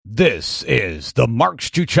This is the Mark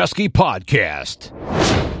Struczewski Podcast.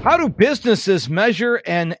 How do businesses measure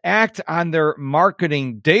and act on their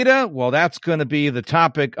marketing data? Well, that's going to be the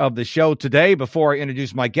topic of the show today. Before I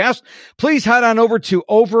introduce my guest, please head on over to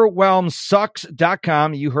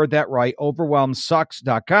overwhelmsucks.com. You heard that right,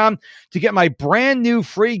 overwhelmsucks.com, to get my brand new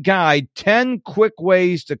free guide, 10 quick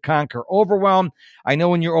ways to conquer overwhelm. I know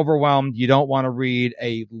when you're overwhelmed, you don't want to read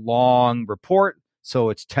a long report.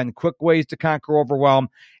 So it's 10 quick ways to conquer overwhelm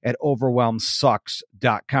at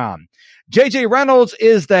overwhelmsucks.com. JJ Reynolds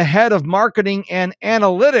is the head of marketing and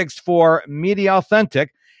analytics for Media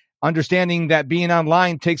Authentic. Understanding that being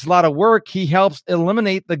online takes a lot of work, he helps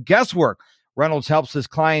eliminate the guesswork. Reynolds helps his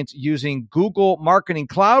clients using Google Marketing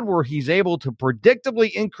Cloud, where he's able to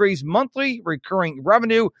predictably increase monthly recurring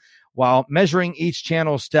revenue while measuring each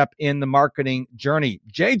channel step in the marketing journey.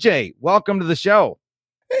 JJ, welcome to the show.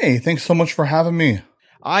 Hey, thanks so much for having me.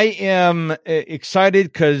 I am excited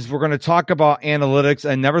because we're going to talk about analytics.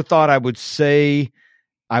 I never thought I would see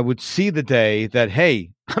the day that,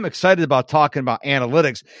 hey, I'm excited about talking about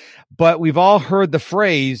analytics, but we've all heard the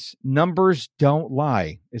phrase, numbers don't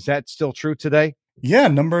lie. Is that still true today? Yeah,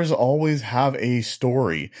 numbers always have a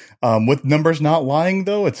story. With numbers not lying,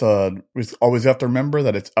 though, it's always have to remember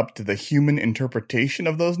that it's up to the human interpretation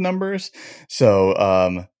of those numbers.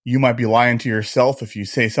 So you might be lying to yourself if you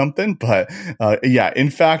say something, but yeah, in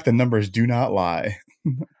fact, the numbers do not lie.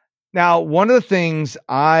 Now, one of the things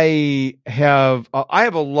I have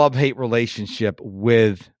a love-hate relationship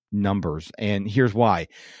with numbers, and here's why.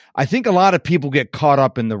 I think a lot of people get caught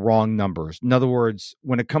up in the wrong numbers. In other words,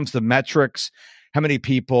 when it comes to metrics, how many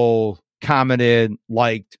people commented,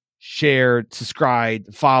 liked, shared,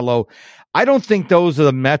 subscribed, follow. I don't think those are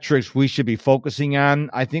the metrics we should be focusing on.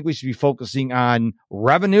 I think we should be focusing on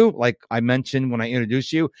revenue, like I mentioned when I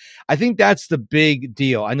introduced you. I think that's the big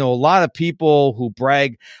deal. I know a lot of people who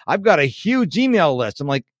brag, I've got a huge email list. I'm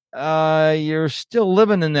like, you're still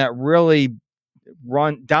living in that really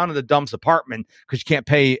run down in the dumps apartment because you can't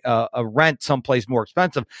pay a rent someplace more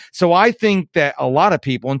expensive. So I think that a lot of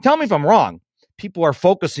people, and tell me if I'm wrong, people are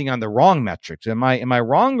focusing on the wrong metrics. Am I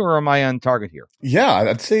wrong or am I on target here? Yeah,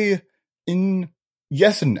 I'd say in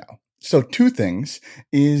yes and no. So two things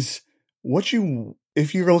is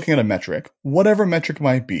if you're looking at a metric, whatever metric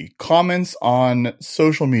might be, comments on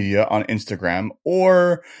social media, on Instagram,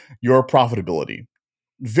 or your profitability.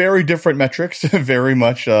 Very different metrics, very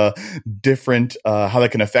much different how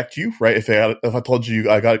that can affect you, right? If I told you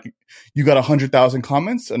you got 100,000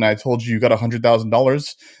 comments, and I told you got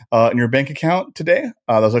 $100,000 in your bank account today,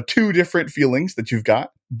 those are two different feelings that you've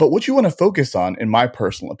got. But what you want to focus on, in my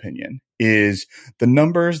personal opinion, is the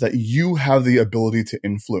numbers that you have the ability to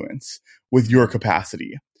influence with your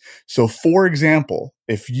capacity. So, for example,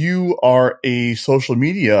 if you are a social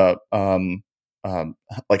media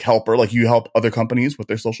helper, like you help other companies with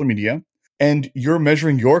their social media, and you're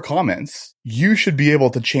measuring your comments, you should be able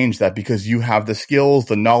to change that because you have the skills,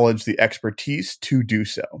 the knowledge, the expertise to do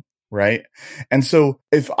so, right? And so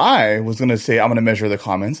if I was going to say I'm going to measure the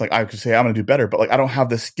comments, like I could say I'm going to do better, but like I don't have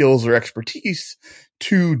the skills or expertise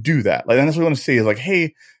to do that. Like, and that's what we want to say is like,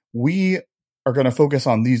 hey, we are going to focus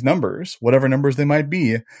on these numbers, whatever numbers they might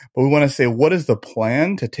be, but we want to say, what is the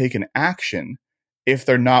plan to take an action if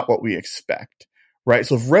they're not what we expect? Right.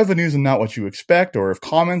 So if revenues are not what you expect, or if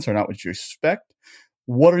comments are not what you expect,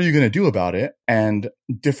 what are you going to do about it? And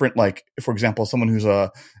different, like, for example, someone who's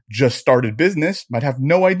just started business might have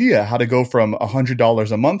no idea how to go from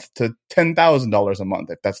 $100 a month to $10,000 a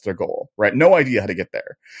month, if that's their goal, right? No idea how to get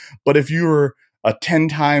there. But if you're a 10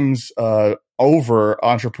 times over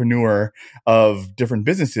entrepreneur of different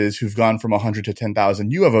businesses who've gone from 100 to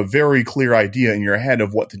 10,000, you have a very clear idea in your head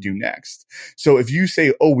of what to do next. So if you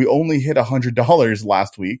say, oh, we only hit $100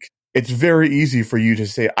 last week, it's very easy for you to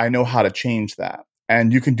say, I know how to change that.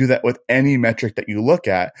 And you can do that with any metric that you look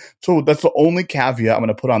at. So that's the only caveat I'm going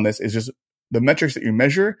to put on this is just the metrics that you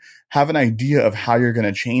measure, have an idea of how you're going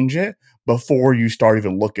to change it before you start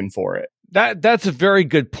even looking for it. That's a very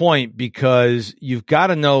good point because you've got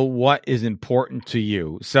to know what is important to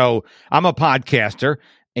you. So I'm a podcaster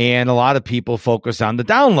and a lot of people focus on the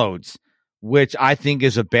downloads, which I think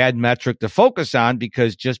is a bad metric to focus on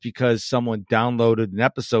because just because someone downloaded an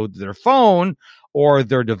episode to their phone or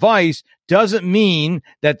their device doesn't mean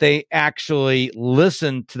that they actually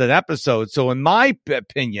listen to that episode. So in my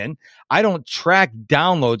opinion, I don't track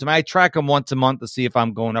downloads. I mean, I track them once a month to see if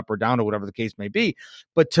I'm going up or down or whatever the case may be.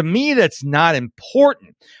 But to me, that's not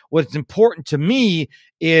important. What's important to me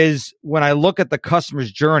is when I look at the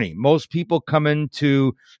customer's journey. Most people come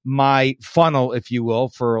into my funnel, if you will,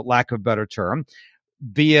 for lack of a better term,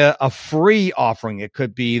 via a free offering. It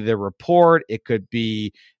could be the report. It could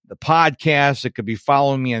be the podcast. It could be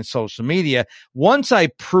following me on social media. Once I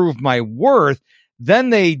prove my worth, then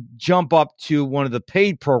they jump up to one of the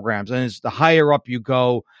paid programs. And it's the higher up you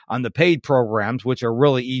go on the paid programs, which are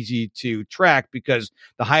really easy to track because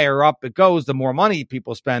the higher up it goes, the more money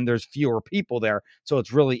people spend. There's fewer people there. So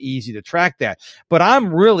it's really easy to track that. But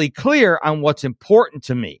I'm really clear on what's important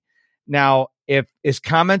to me. Now, is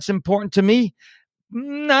comments important to me?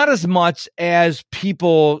 Not as much as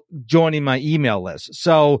people joining my email list.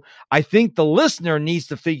 So I think the listener needs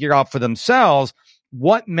to figure out for themselves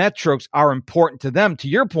what metrics are important to them, to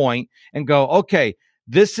your point, and go, okay,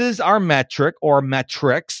 this is our metric or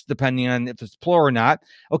metrics, depending on if it's plural or not.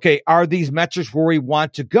 Okay, are these metrics where we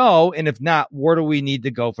want to go? And if not, where do we need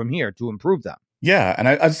to go from here to improve them? Yeah. And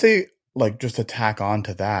I'd say, like, just to tack on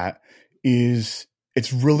to that is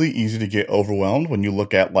it's really easy to get overwhelmed when you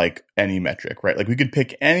look at like any metric, right? Like we could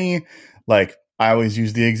pick any, like I always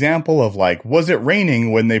use the example of like, was it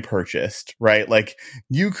raining when they purchased, right? Like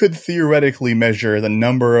you could theoretically measure the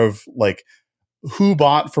number of like who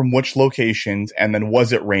bought from which locations and then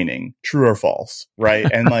was it raining, true or false, right?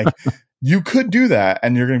 And like you could do that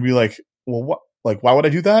and you're going to be like, well, what, like, why would I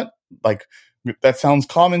do that? Like, that sounds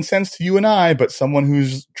common sense to you and I, but someone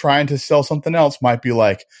who's trying to sell something else might be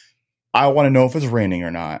like, I want to know if it's raining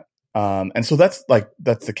or not. And so that's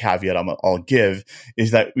the caveat I'll give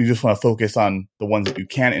is that we just want to focus on the ones that you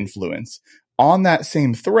can influence. On that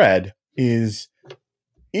same thread is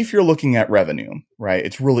if you're looking at revenue, right?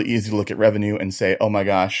 It's really easy to look at revenue and say, oh my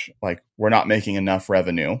gosh, like we're not making enough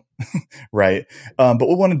revenue, right? But what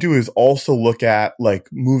we want to do is also look at like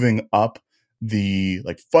moving up the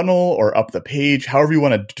like funnel or up the page, however you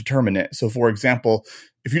want to determine it. So for example,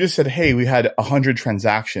 if you just said, hey, we had 100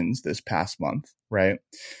 transactions this past month, right?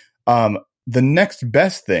 The next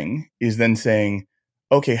best thing is then saying,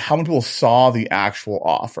 okay, how many people saw the actual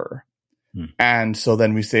offer? And so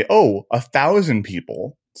then we say, oh, 1,000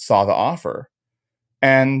 people saw the offer.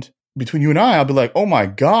 And between you and I'll be like, oh my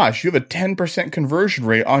gosh, you have a 10% conversion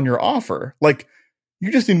rate on your offer. Like,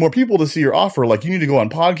 you just need more people to see your offer. Like you need to go on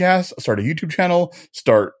podcasts, start a YouTube channel,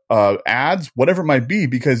 start ads, whatever it might be,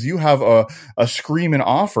 because you have a screaming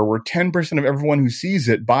offer where 10% of everyone who sees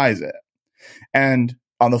it buys it. And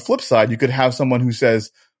on the flip side, you could have someone who says,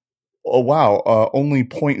 oh, wow, only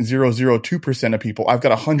 0.002% of people. I've got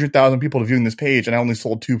 100,000 people viewing this page and I only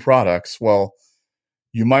sold 2 products. Well,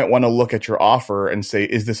 you might want to look at your offer and say,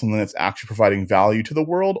 is this something that's actually providing value to the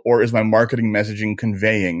world? Or is my marketing messaging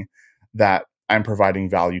conveying that I'm providing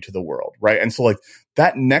value to the world, right? And so like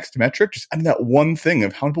that next metric, just adding that one thing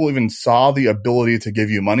of how many people even saw the ability to give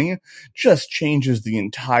you money just changes the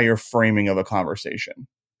entire framing of a conversation.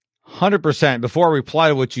 100%. Before I reply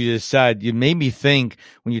to what you just said, you made me think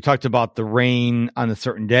when you talked about the rain on a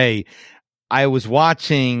certain day. I was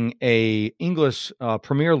watching a English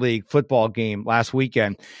Premier League football game last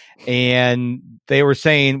weekend, and they were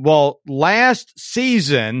saying, well, last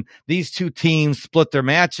season, these two teams split their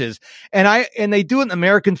matches, and they do it in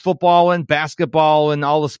American football and basketball and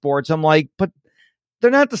all the sports. I'm like, but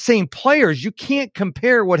they're not the same players. You can't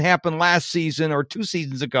compare what happened last season or 2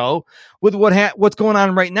 seasons ago with what's going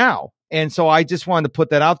on right now. And so I just wanted to put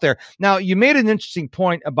that out there. Now, you made an interesting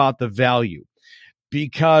point about the value.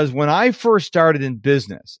 Because when I first started in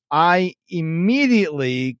business, I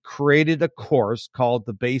immediately created a course called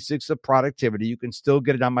The Basics of Productivity. You can still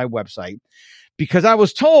get it on my website because I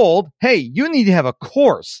was told, hey, you need to have a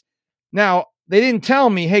course. Now, they didn't tell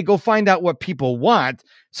me, hey, go find out what people want.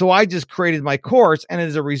 So I just created my course. And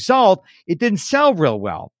as a result, it didn't sell real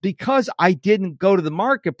well because I didn't go to the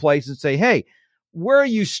marketplace and say, hey, where are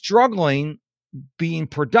you struggling being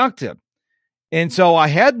productive? And so I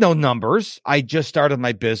had no numbers. I just started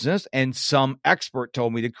my business and some expert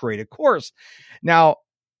told me to create a course. Now,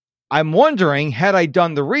 I'm wondering, had I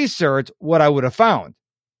done the research, what I would have found.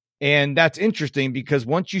 And that's interesting because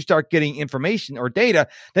once you start getting information or data,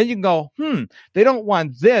 then you can go, they don't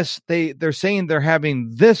want this. They're saying they're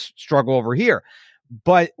having this struggle over here.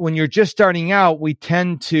 But when you're just starting out, we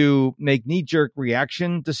tend to make knee-jerk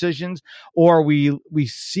reaction decisions, or we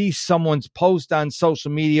see someone's post on social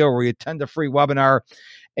media, or we attend a free webinar,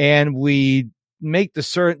 and we make the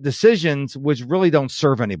certain decisions which really don't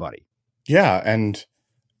serve anybody. Yeah, and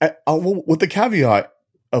with the caveat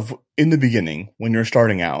of in the beginning when you're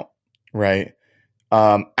starting out, right?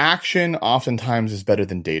 Action oftentimes is better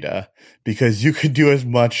than data because you could do as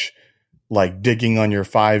much like digging on your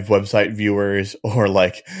 5 website viewers or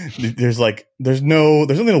like there's nothing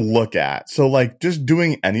to look at. So like just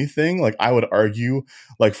doing anything, like I would argue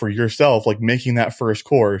like for yourself, like making that first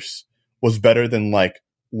course was better than like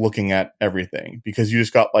looking at everything because you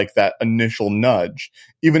just got like that initial nudge,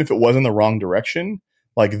 even if it was in the wrong direction,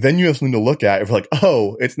 like then you have something to look at. If like,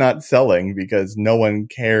 oh, it's not selling because no one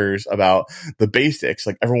cares about the basics.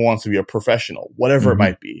 Like everyone wants to be a professional, whatever it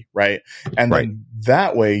might be. Right. And Right. then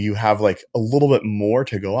that way you have like a little bit more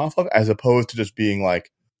to go off of, as opposed to just being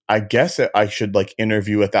like, I guess I should like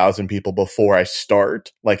interview 1,000 people before I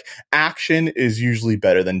start. Like action is usually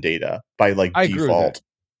better than data by like default.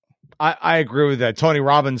 I agree with that. Tony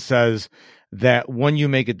Robbins says that when you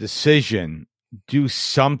make a decision, do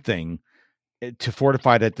something to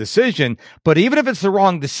fortify that decision. But even if it's the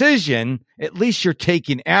wrong decision, at least you're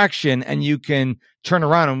taking action and you can turn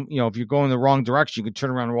around and, if you're going the wrong direction, you can turn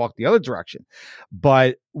around and walk the other direction.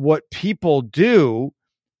 But what people do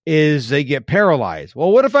is they get paralyzed.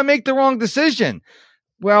 Well, what if I make the wrong decision?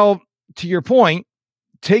 Well, to your point,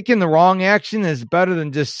 taking the wrong action is better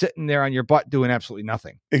than just sitting there on your butt doing absolutely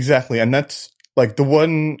nothing. Exactly. And that's like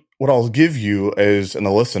what I'll give you as a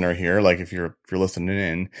listener here, like if you're listening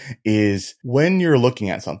in, is when you're looking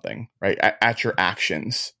at something, right, at your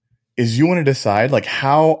actions, is you want to decide like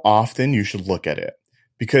how often you should look at it.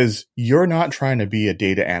 Because you're not trying to be a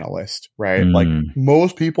data analyst, right? Like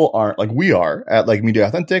most people aren't, like we are at like Media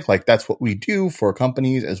Authentic. Like that's what we do for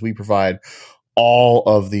companies, as we provide all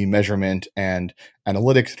of the measurement and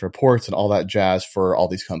analytics and reports and all that jazz for all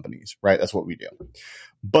these companies, right? That's what we do.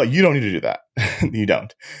 But you don't need to do that. You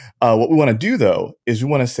don't. What we want to do though, is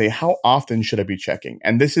we want to say, how often should I be checking?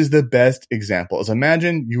 And this is the best example is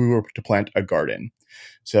imagine you were to plant a garden.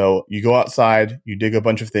 So you go outside, you dig a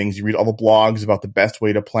bunch of things, you read all the blogs about the best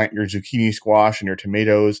way to plant your zucchini squash and your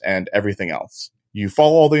tomatoes and everything else. You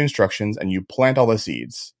follow all the instructions and you plant all the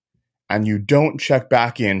seeds. And you don't check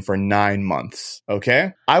back in for 9 months,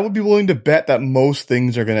 okay? I would be willing to bet that most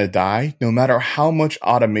things are going to die, no matter how much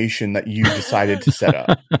automation that you decided to set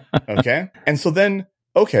up, okay? And so then,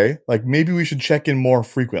 okay, like maybe we should check in more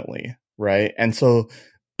frequently, right? And so,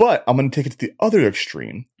 but I'm going to take it to the other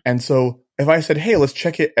extreme. And so if I said, hey, let's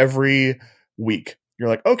check it every week, you're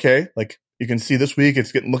like, okay, like you can see this week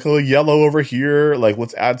it's looking a little yellow over here. Like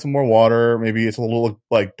let's add some more water. Maybe it's a little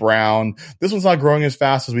like brown. This one's not growing as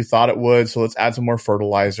fast as we thought it would. So let's add some more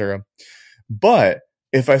fertilizer. But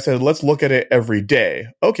if I said, let's look at it every day.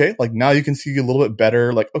 Okay. Like now you can see a little bit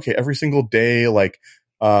better. Like, okay, every single day, like,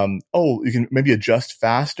 you can maybe adjust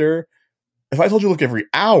faster. If I told you to look every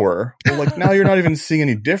hour, well, like now you're not even seeing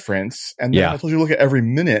any difference. And then if I told you to look at every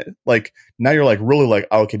minute, like now you're like really like,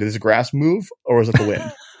 oh, okay, did this grass move or is it the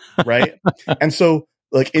wind? Right. And so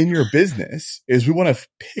like in your business is we want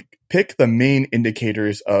to pick the main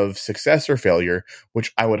indicators of success or failure,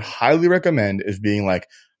 which I would highly recommend is being like,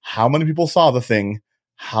 how many people saw the thing,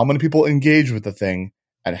 how many people engaged with the thing,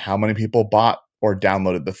 and how many people bought or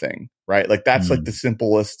downloaded the thing. Right. Like that's like the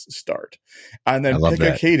simplest start. And then pick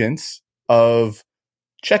a cadence of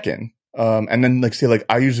check-in. And then like say like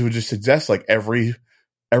I usually would just suggest like every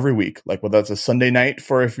week, like whether that's a Sunday night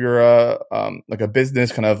for if you're like a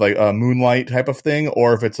business kind of like a moonlight type of thing,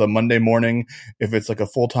 or if it's a Monday morning, if it's like a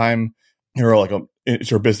full-time or like it's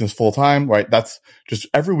your business full-time, right? That's just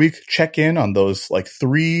every week check in on those like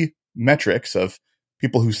 3 metrics of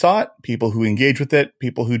people who saw it, people who engage with it,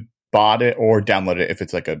 people who bought it or downloaded it if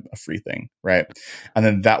it's like a free thing, right? And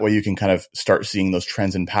then that way you can kind of start seeing those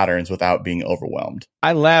trends and patterns without being overwhelmed.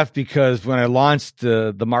 I laugh because when I launched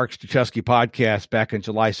the Mark Struczewski podcast back on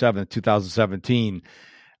July 7th, 2017,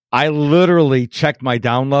 I literally checked my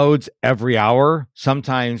downloads every hour,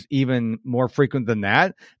 sometimes even more frequent than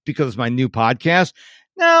that because it's my new podcast.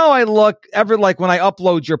 Now I look when I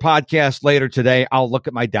upload your podcast later today, I'll look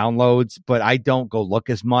at my downloads, but I don't go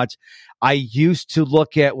look as much. I used to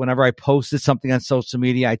look at whenever I posted something on social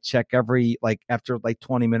media, I check after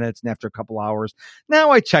 20 minutes and after a couple hours.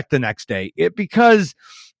 Now I check the next day because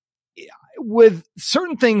with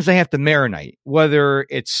certain things I have to marinate, whether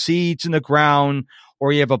it's seeds in the ground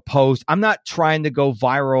or you have a post. I'm not trying to go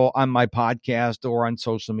viral on my podcast or on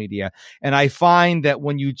social media. And I find that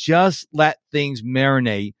when you just let things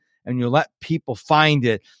marinate and you let people find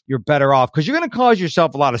it, you're better off because you're going to cause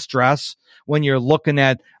yourself a lot of stress when you're looking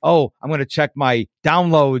at, I'm going to check my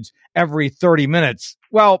downloads every 30 minutes.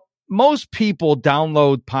 Well, most people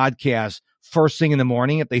download podcasts first thing in the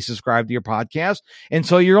morning if they subscribe to your podcast. And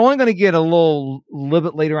so you're only going to get a little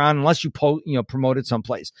bit later on unless you promote it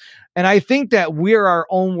someplace. And I think that we're our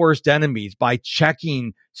own worst enemies by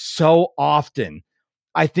checking so often.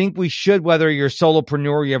 I think we should, whether you're a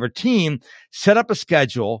solopreneur or you have a team, set up a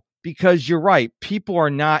schedule because you're right. People are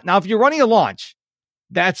not. Now, if you're running a launch,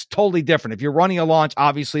 that's totally different. If you're running a launch,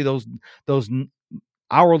 obviously those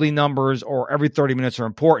hourly numbers or every 30 minutes are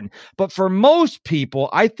important. But for most people,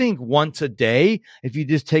 I think once a day, if you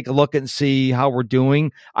just take a look and see how we're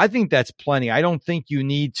doing, I think that's plenty. I don't think you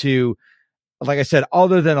need to like I said,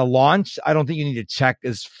 other than a launch, I don't think you need to check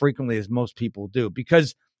as frequently as most people do,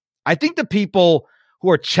 because I think the people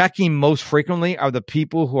who are checking most frequently are the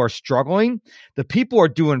people who are struggling. The people who are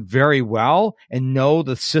doing very well and know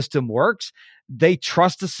the system works. They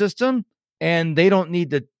trust the system and they don't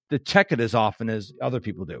need to check it as often as other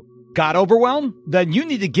people do. Got overwhelmed? Then you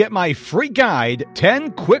need to get my free guide,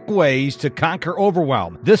 10 Quick Ways to Conquer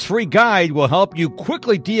Overwhelm. This free guide will help you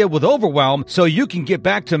quickly deal with overwhelm so you can get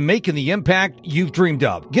back to making the impact you've dreamed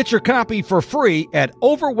of. Get your copy for free at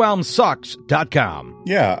overwhelmsucks.com.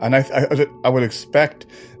 Yeah, and I would expect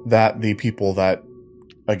that the people that,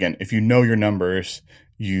 again, if you know your numbers,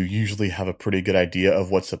 you usually have a pretty good idea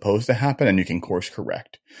of what's supposed to happen and you can course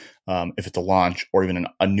correct. If it's a launch or even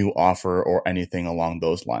a new offer or anything along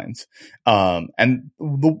those lines. And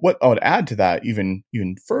what I would add to that even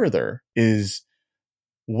further is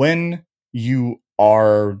when you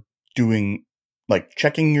are doing like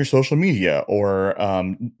checking your social media or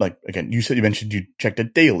like, again, you mentioned you checked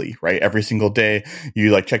it daily, right? Every single day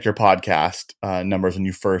you like check your podcast numbers when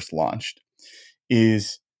you first launched.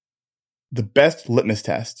 Is the best litmus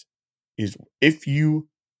test is if you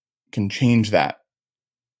can change that,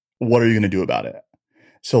 what are you going to do about it?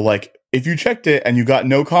 So like, if you checked it and you got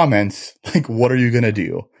no comments, like, what are you going to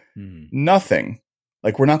do? Nothing.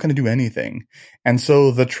 Like, we're not going to do anything. And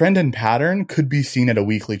so the trend and pattern could be seen at a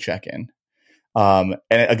weekly check-in. And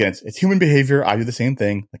again, it's human behavior. I do the same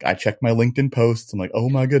thing. Like, I check my LinkedIn posts. I'm like, oh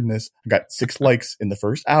my goodness, I got 6 likes in the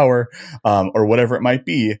first hour, or whatever it might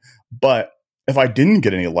be. But if I didn't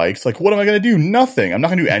get any likes, like, what am I going to do? Nothing. I'm not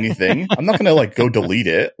going to do anything. I'm not going to like go delete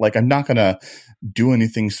it. Like, I'm not going to do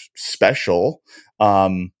anything special.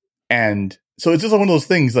 And so it's just one of those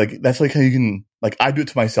things, like, that's like how you can, like, I do it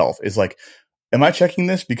to myself is like, am I checking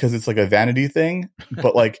this because it's like a vanity thing?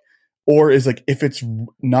 But like, or is like, if it's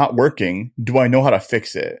not working, do I know how to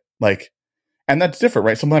fix it? Like, and that's different,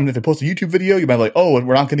 right? Sometimes if I post a YouTube video, you might be like, oh,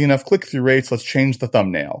 we're not getting enough click-through rates. Let's change the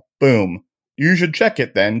thumbnail. Boom. You should check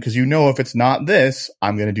it then, because you know if it's not this,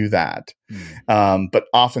 I'm going to do that. But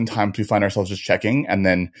oftentimes we find ourselves just checking and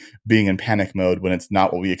then being in panic mode when it's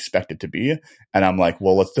not what we expect it to be. And I'm like,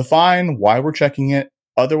 well, let's define why we're checking it.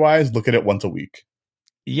 Otherwise, look at it once a week.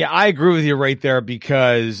 Yeah, I agree with you right there,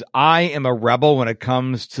 because I am a rebel when it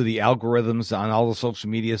comes to the algorithms on all the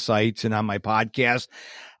social media sites and on my podcast.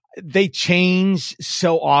 They change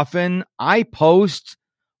so often. I post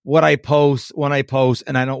what I post when I post,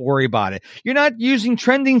 and I don't worry about it. You're not using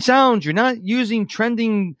trending sounds. You're not using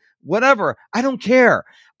trending whatever. I don't care.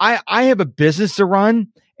 I have a business to run,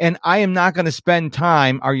 and I am not going to spend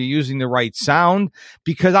time. Are you using the right sound?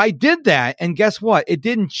 Because I did that, and guess what? It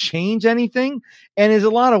didn't change anything, and it's a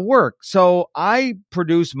lot of work. So I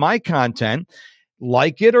produce my content,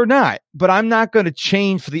 like it or not, but I'm not going to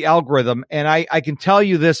change for the algorithm. And I can tell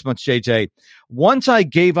you this much, JJ, once I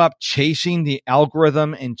gave up chasing the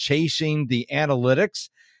algorithm and chasing the analytics,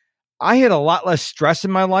 I had a lot less stress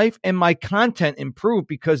in my life and my content improved,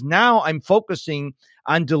 because now I'm focusing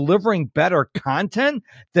on delivering better content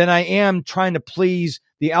than I am trying to please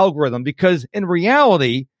the algorithm, because in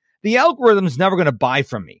reality, the algorithm is never going to buy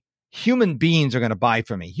from me. Human beings are going to buy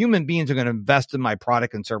from me. Human beings are going to invest in my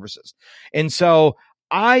product and services. And so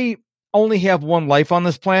I only have one life on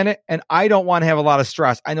this planet, and I don't want to have a lot of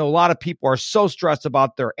stress. I know a lot of people are so stressed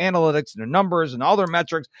about their analytics and their numbers and all their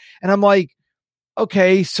metrics. And I'm like,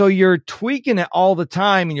 okay, so you're tweaking it all the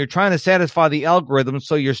time and you're trying to satisfy the algorithm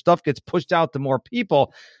so your stuff gets pushed out to more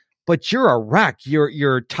people, but you're a wreck.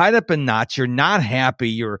 You're tied up in knots. You're not happy.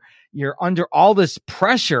 You're under all this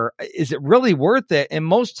pressure. Is it really worth it? And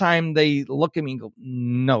most time they look at me and go,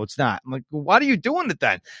 no, it's not. I'm like, well, why are you doing it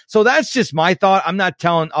then? So that's just my thought. I'm not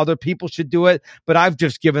telling other people should do it, but I've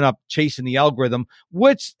just given up chasing the algorithm,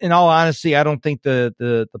 which in all honesty, I don't think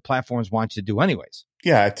the platforms want you to do anyways.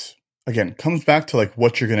 Yeah, it's, again, comes back to like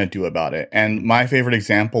what you're going to do about it. And my favorite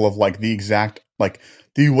example of like the exact, like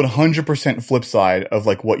the 100% flip side of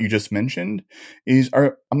like what you just mentioned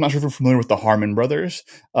I'm not sure if you're familiar with the Harmon brothers.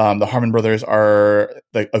 The Harmon brothers are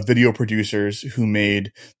like a video producers who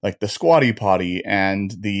made like the Squatty Potty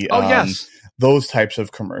and the, yes, those types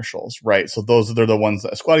of commercials, right? So they're the ones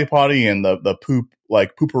that Squatty Potty and the poop,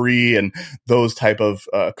 like poopery and those type of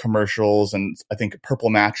commercials. And I think Purple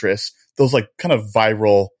Mattress, those like kind of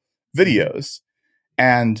viral videos.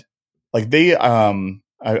 And like they,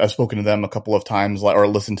 I've spoken to them a couple of times, or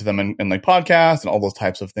listened to them in like podcasts and all those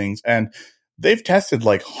types of things. And they've tested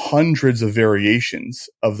like hundreds of variations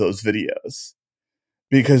of those videos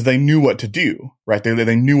because they knew what to do, right?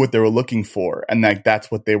 They knew what they were looking for. And like,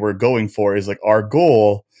 that's what they were going for, is like, our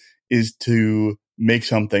goal is to make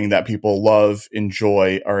something that people love,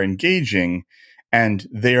 enjoy, are engaging. And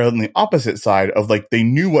they are on the opposite side of like, they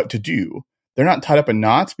knew what to do. They're not tied up in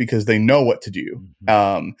knots because they know what to do.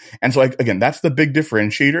 And so again, that's the big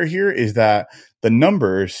differentiator here, is that the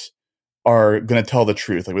numbers are going to tell the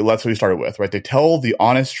truth. Like that's what we started with, right? They tell the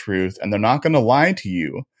honest truth, and they're not going to lie to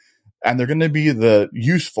you, and they're going to be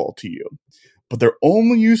useful to you, but they're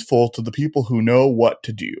only useful to the people who know what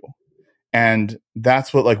to do. And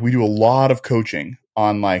that's what, like, we do a lot of coaching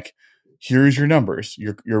on, like, here's your numbers.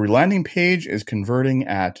 Your landing page is converting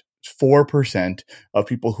at 4% of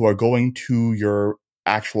people who are going to your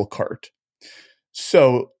actual cart.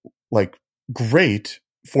 So, like, great,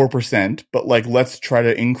 4%, but like, let's try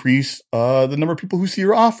to increase the number of people who see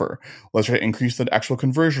your offer. Let's try to increase the actual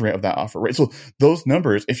conversion rate of that offer, right? So those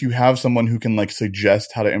numbers, if you have someone who can like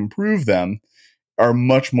suggest how to improve them, are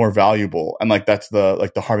much more valuable. And like, that's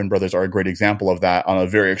the Harmon brothers are a great example of that on a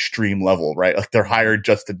very extreme level, right? Like, they're hired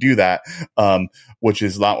just to do that, which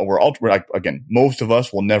is not what we're like. Again, most of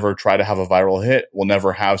us will never try to have a viral hit. We'll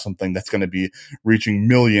never have something that's going to be reaching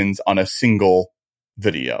millions on a single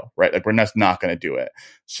video, right? Like, we're just not going to do it.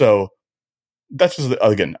 So that's just,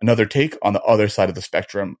 again, another take on the other side of the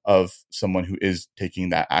spectrum of someone who is taking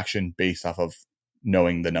that action based off of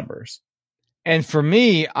knowing the numbers. And for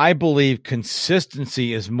me, I believe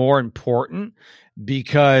consistency is more important,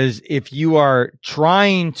 because if you are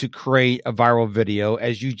trying to create a viral video,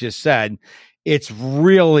 as you just said, it's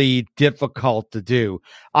really difficult to do.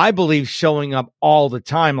 I believe showing up all the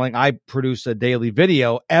time, like I produce a daily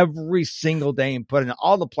video every single day and put it in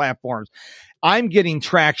all the platforms. I'm getting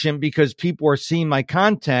traction because people are seeing my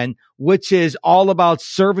content, which is all about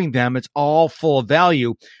serving them. It's all full of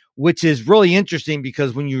value, which is really interesting,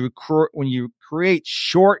 because when you create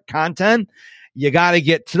short content, you got to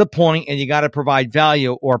get to the point and you got to provide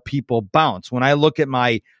value, or people bounce. When I look at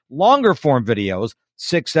my longer form videos,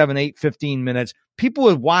 6, 7, 8, 15 minutes, people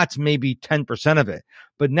would watch maybe 10% of it.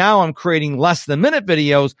 But now I'm creating less than minute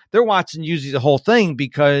videos. They're watching usually the whole thing,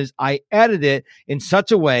 because I edit it in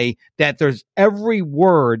such a way that there's every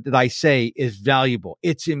word that I say is valuable.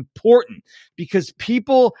 It's important because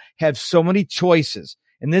people have so many choices.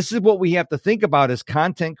 And this is what we have to think about as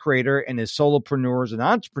content creator and as solopreneurs and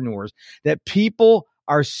entrepreneurs, that people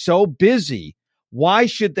are so busy. Why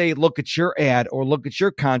should they look at your ad or look at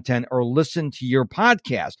your content or listen to your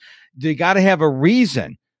podcast? They got to have a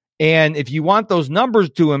reason. And if you want those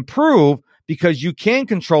numbers to improve, because you can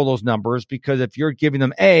control those numbers, because if you're giving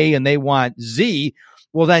them A and they want Z,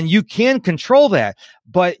 well, then you can control that.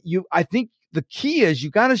 But I think the key is you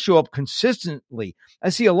got to show up consistently. I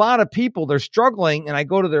see a lot of people, they're struggling, and I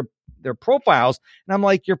go to their profiles and I'm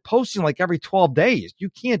like, you're posting like every 12 days. You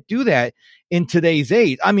can't do that in today's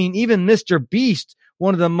age. I mean, even Mr. Beast,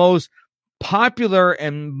 one of the most popular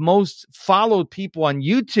and most followed people on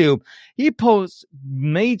YouTube, he posts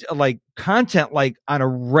content like on a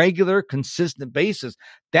regular, consistent basis.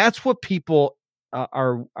 That's what people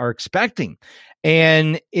are expecting.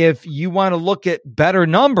 And if you want to look at better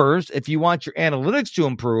numbers, if you want your analytics to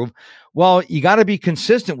improve, well, you got to be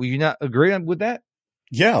consistent. Will you not agree with that?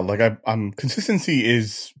 Yeah, like I'm consistency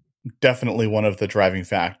is definitely one of the driving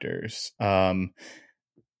factors. And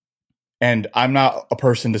I'm not a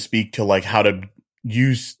person to speak to like how to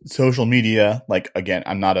use social media. Like, again,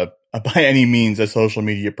 I'm not a by any means a social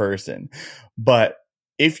media person, but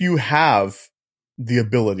if you have the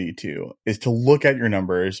ability is to look at your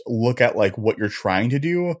numbers, look at like what you're trying to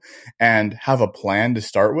do, and have a plan to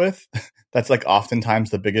start with. That's like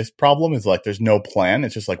oftentimes the biggest problem, is like there's no plan.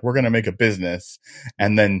 It's just like, we're going to make a business,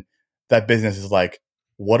 and then that business is like,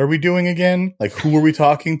 what are we doing again? Like, who are we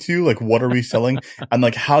talking to? Like, what are we selling? And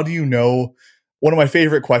like, how do you know? One of my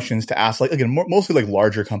favorite questions to ask, like, again, mostly like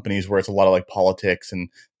larger companies where it's a lot of like politics and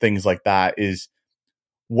things like that, is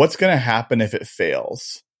what's going to happen if it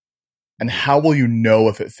fails? And how will you know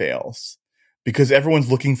if it fails? Because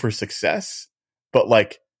everyone's looking for success, but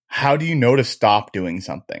like, how do you know to stop doing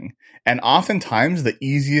something? And oftentimes the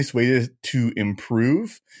easiest way to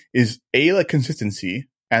improve is like consistency,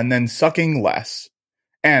 and then sucking less.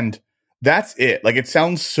 And that's it. Like, it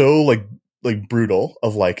sounds so like brutal,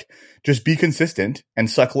 of like, just be consistent and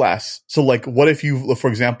suck less. So like, what if you, for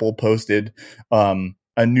example, posted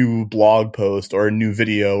a new blog post or a new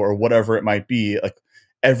video or whatever it might be, like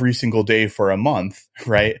every single day for a month,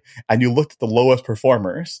 right? And you looked at the lowest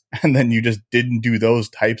performers, and then you just didn't do those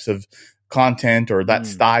types of content or that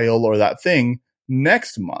style or that thing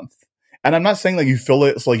next month. And I'm not saying like you fill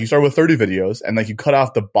it. So like, you start with 30 videos and like you cut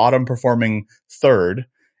off the bottom performing third.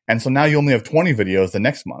 And so now you only have 20 videos the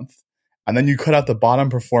next month. And then you cut out the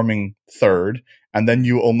bottom performing third. And then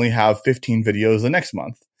you only have 15 videos the next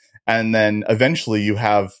month. And then eventually you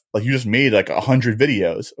have, like, you just made like 100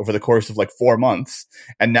 videos over the course of like 4 months,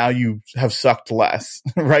 and now you have sucked less,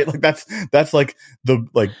 right? Like that's like the,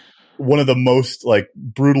 like, one of the most like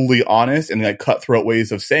brutally honest and like cutthroat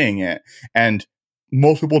ways of saying it. And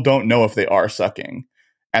most people don't know if they are sucking,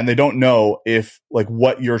 and they don't know if like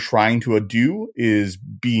what you're trying to do is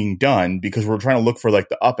being done, because we're trying to look for like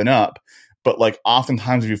the up and up. But like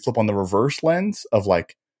oftentimes if you flip on the reverse lens of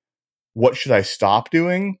like, what should I stop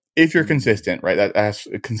doing? If you're consistent, right?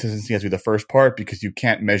 Consistency has to be the first part, because you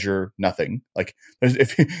can't measure nothing. Like,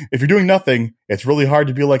 if you're doing nothing, it's really hard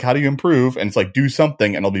to be like, how do you improve? And it's like, do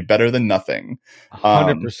something and it'll be better than nothing.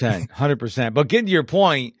 100%, 100%. But getting to your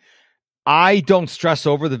point, I don't stress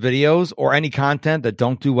over the videos or any content that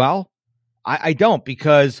don't do well. I don't,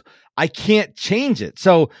 because I can't change it.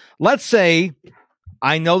 So let's say,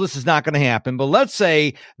 I know this is not going to happen, but let's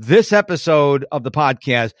say this episode of the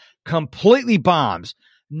podcast completely bombs.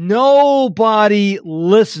 Nobody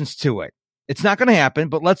listens to it. It's not going to happen,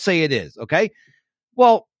 but let's say it is. Okay.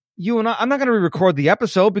 Well, you and I'm not going to re-record the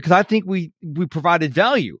episode because I think we provided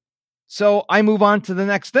value. So I move on to the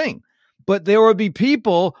next thing. But there will be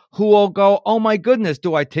people who will go, oh my goodness,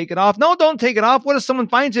 do I take it off? No, don't take it off. What if someone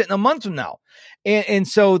finds it in a month from now? And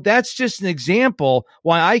so that's just an example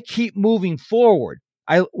why I keep moving forward.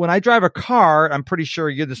 When I drive a car, I'm pretty sure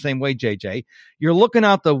you're the same way, JJ. You're looking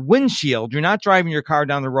out the windshield. You're not driving your car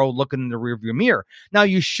down the road looking in the rearview mirror. Now,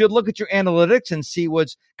 you should look at your analytics and see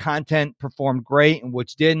which content performed great and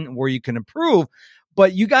which didn't, and where you can improve.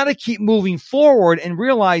 But you got to keep moving forward and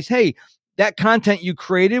realize, hey, that content you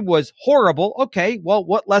created was horrible. Okay, well,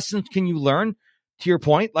 what lessons can you learn? To your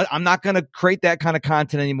point, I'm not going to create that kind of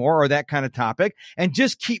content anymore, or that kind of topic, and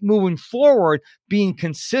just keep moving forward, being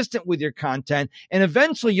consistent with your content. And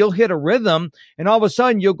eventually you'll hit a rhythm, and all of a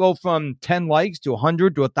sudden you'll go from 10 likes to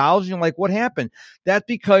 100 to 1,000. You're like, what happened? That's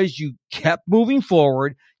because you kept moving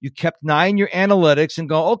forward. You kept an eye on your analytics and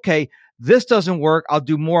go, okay, this doesn't work. I'll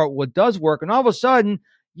do more of what does work. And all of a sudden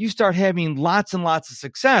you start having lots and lots of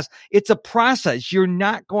success. It's a process. You're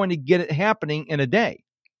not going to get it happening in a day.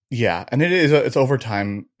 Yeah, and it's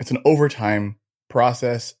overtime. It's an overtime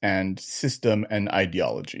process and system and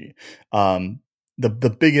ideology.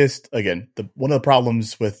 The biggest, again, one of the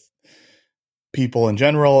problems with people in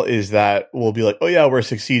general is that we'll be like, oh yeah, we're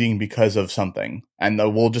succeeding because of something, and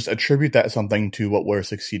we'll just attribute that something to what we're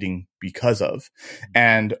succeeding because of.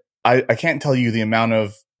 And I can't tell you the amount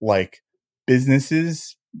of like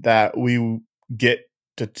businesses that we get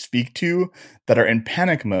to speak to that are in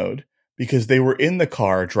panic mode, because they were in the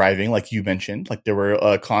car driving, like you mentioned, like they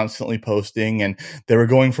were constantly posting, and they were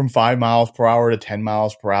going from 5 miles per hour to 10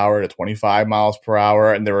 miles per hour to 25 miles per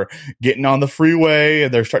hour. And they were getting on the freeway,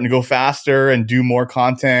 and they're starting to go faster and do more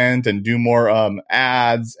content and do more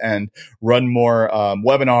ads and run more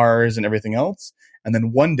webinars and everything else. And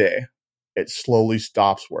then one day it slowly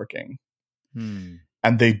stops working. And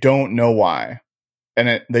they don't know why.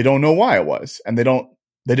 And they don't know why it was. And they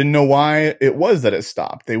didn't know why it was that it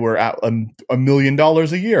stopped. They were at $1 million a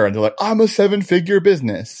year, and they're like, I'm a 7-figure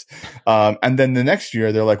business. And then the next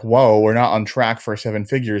year they're like, whoa, we're not on track for 7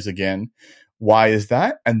 figures again. Why is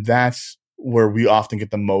that? And that's where we often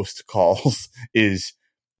get the most calls, is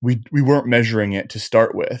we weren't measuring it to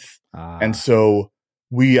start with. And so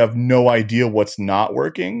we have no idea what's not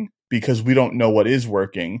working, because we don't know what is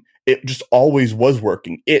working. It just always was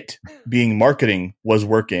working. It being marketing was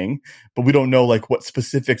working, but we don't know like what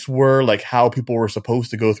specifics were, like how people were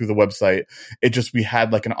supposed to go through the website. It just, we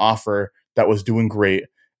had like an offer that was doing great,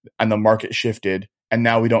 and the market shifted, and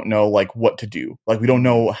now we don't know like what to do. Like we don't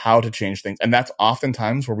know how to change things. And that's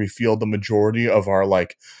oftentimes where we feel the majority of our,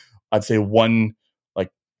 like, I'd say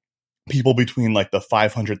people between like the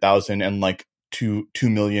 500,000 and like $2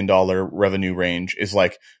 million revenue range is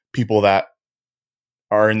like people that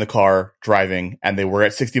are in the car driving, and they were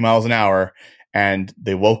at 60 miles an hour, and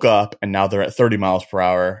they woke up and now they're at 30 miles per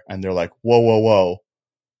hour, and they're like, whoa,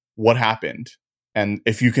 what happened? And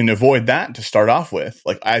if you can avoid that to start off with,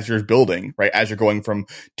 like as you're building, right, as you're going from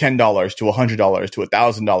 $10 to $100 to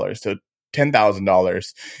 $1,000 to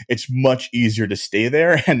 $10,000, it's much easier to stay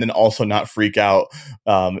there and then also not freak out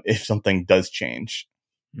if something does change.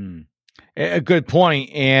 A good point.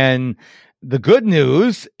 And the good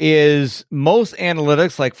news is most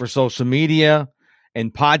analytics, like for social media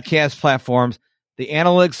and podcast platforms, the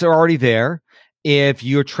analytics are already there. If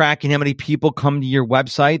you're tracking how many people come to your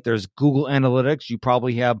website, there's Google Analytics. You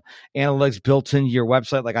probably have analytics built into your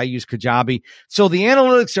website, like I use Kajabi. So the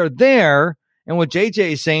analytics are there. And what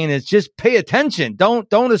JJ is saying is just pay attention.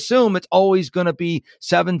 Don't assume it's always going to be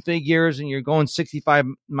 7 figures and you're going 65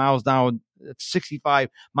 miles down It's 65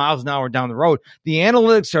 miles an hour down the road. The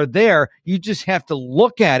analytics are there. You just have to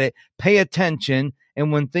look at it, pay attention.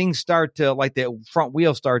 And when things start to, like the front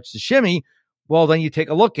wheel starts to shimmy, well, then you take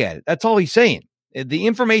a look at it. That's all he's saying. The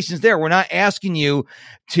information's there. We're not asking you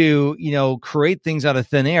to, create things out of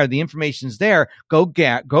thin air. The information's there. Go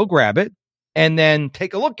grab it and then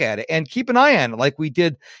take a look at it and keep an eye on it. Like we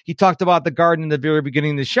did. He talked about the garden in the very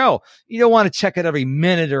beginning of the show. You don't want to check it every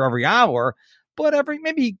minute or every hour, but every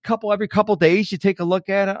couple days you take a look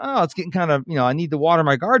at it. Oh, it's getting kind of, I need to water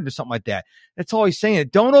my garden or something like that. That's all he's saying.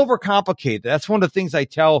 Don't overcomplicate it. That's one of the things I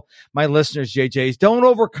tell my listeners, JJs. Don't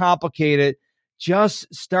overcomplicate it.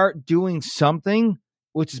 Just start doing something,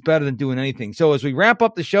 which is better than doing anything. So as we wrap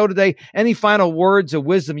up the show today, any final words of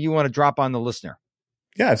wisdom you want to drop on the listener?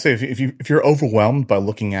 Yeah, I'd say if you're overwhelmed by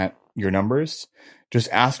looking at your numbers, just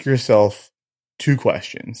ask yourself two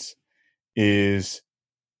questions. Is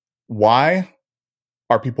why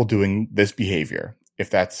are people doing this behavior? If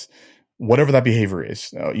that's whatever that behavior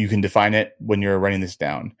is, you can define it when you're writing this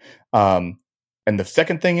down. And the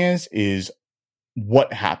second thing is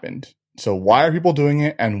what happened? So why are people doing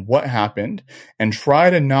it and what happened? And try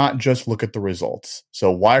to not just look at the results.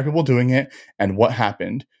 So why are people doing it and what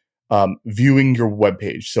happened? Viewing your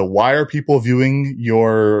webpage. So why are people viewing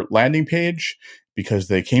your landing page? Because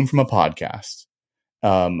they came from a podcast.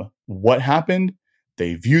 What happened?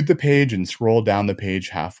 They viewed the page and scrolled down the page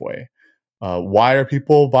halfway. Why are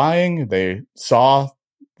people buying? They saw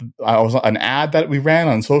an ad that we ran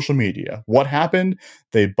on social media. What happened?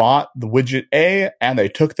 They bought the widget A and they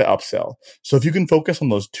took the upsell. So if you can focus on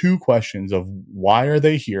those two questions of why are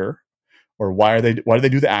they here, or why did they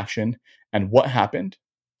do the action, and what happened,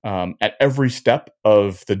 at every step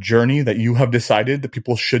of the journey that you have decided that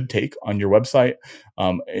people should take on your website,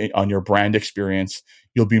 on your brand experience,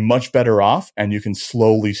 you'll be much better off, and you can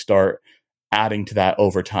slowly start adding to that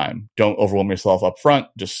over time. Don't overwhelm yourself up front.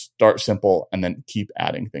 Just start simple and then keep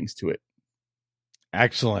adding things to it.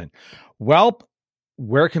 Excellent. Well,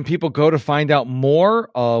 where can people go to find out more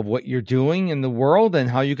of what you're doing in the world and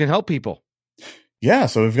how you can help people? Yeah,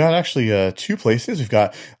 so we've got actually two places. We've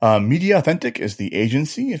got Media Authentic is the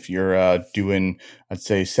agency. If you're doing, I'd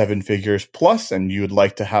say, 7 figures plus, and you would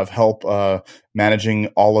like to have help managing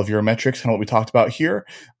all of your metrics, kind of what we talked about here,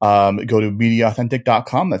 go to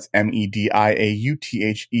MediaAuthentic.com. That's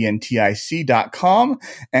MEDIAUTHENTIC.com.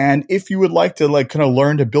 And if you would like to kind of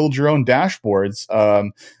learn to build your own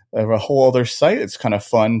dashboards, I have a whole other site. It's kind of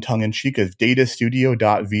fun, tongue-in-cheek, is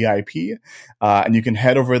datastudio.vip. And you can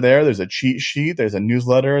head over there. There's a cheat sheet. There's a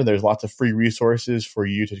newsletter. There's lots of free resources for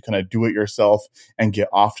you to kind of do it yourself and get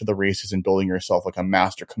off to the races and building yourself like a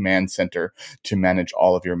master command center to manage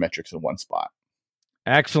all of your metrics in one spot.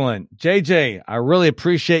 Excellent. JJ, I really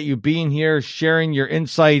appreciate you being here, sharing your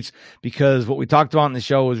insights, because what we talked about in the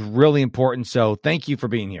show is really important. So thank you for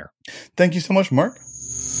being here. Thank you so much, Mark.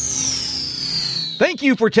 Thank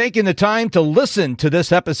you for taking the time to listen to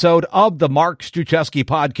this episode of the Mark Struczewski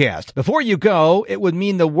podcast. Before you go, it would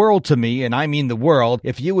mean the world to me, and I mean the world,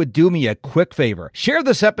 if you would do me a quick favor. Share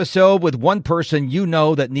this episode with one person you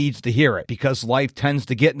know that needs to hear it. Because life tends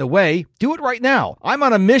to get in the way, do it right now. I'm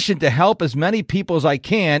on a mission to help as many people as I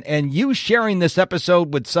can, and you sharing this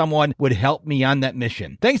episode with someone would help me on that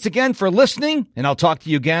mission. Thanks again for listening, and I'll talk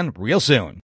to you again real soon.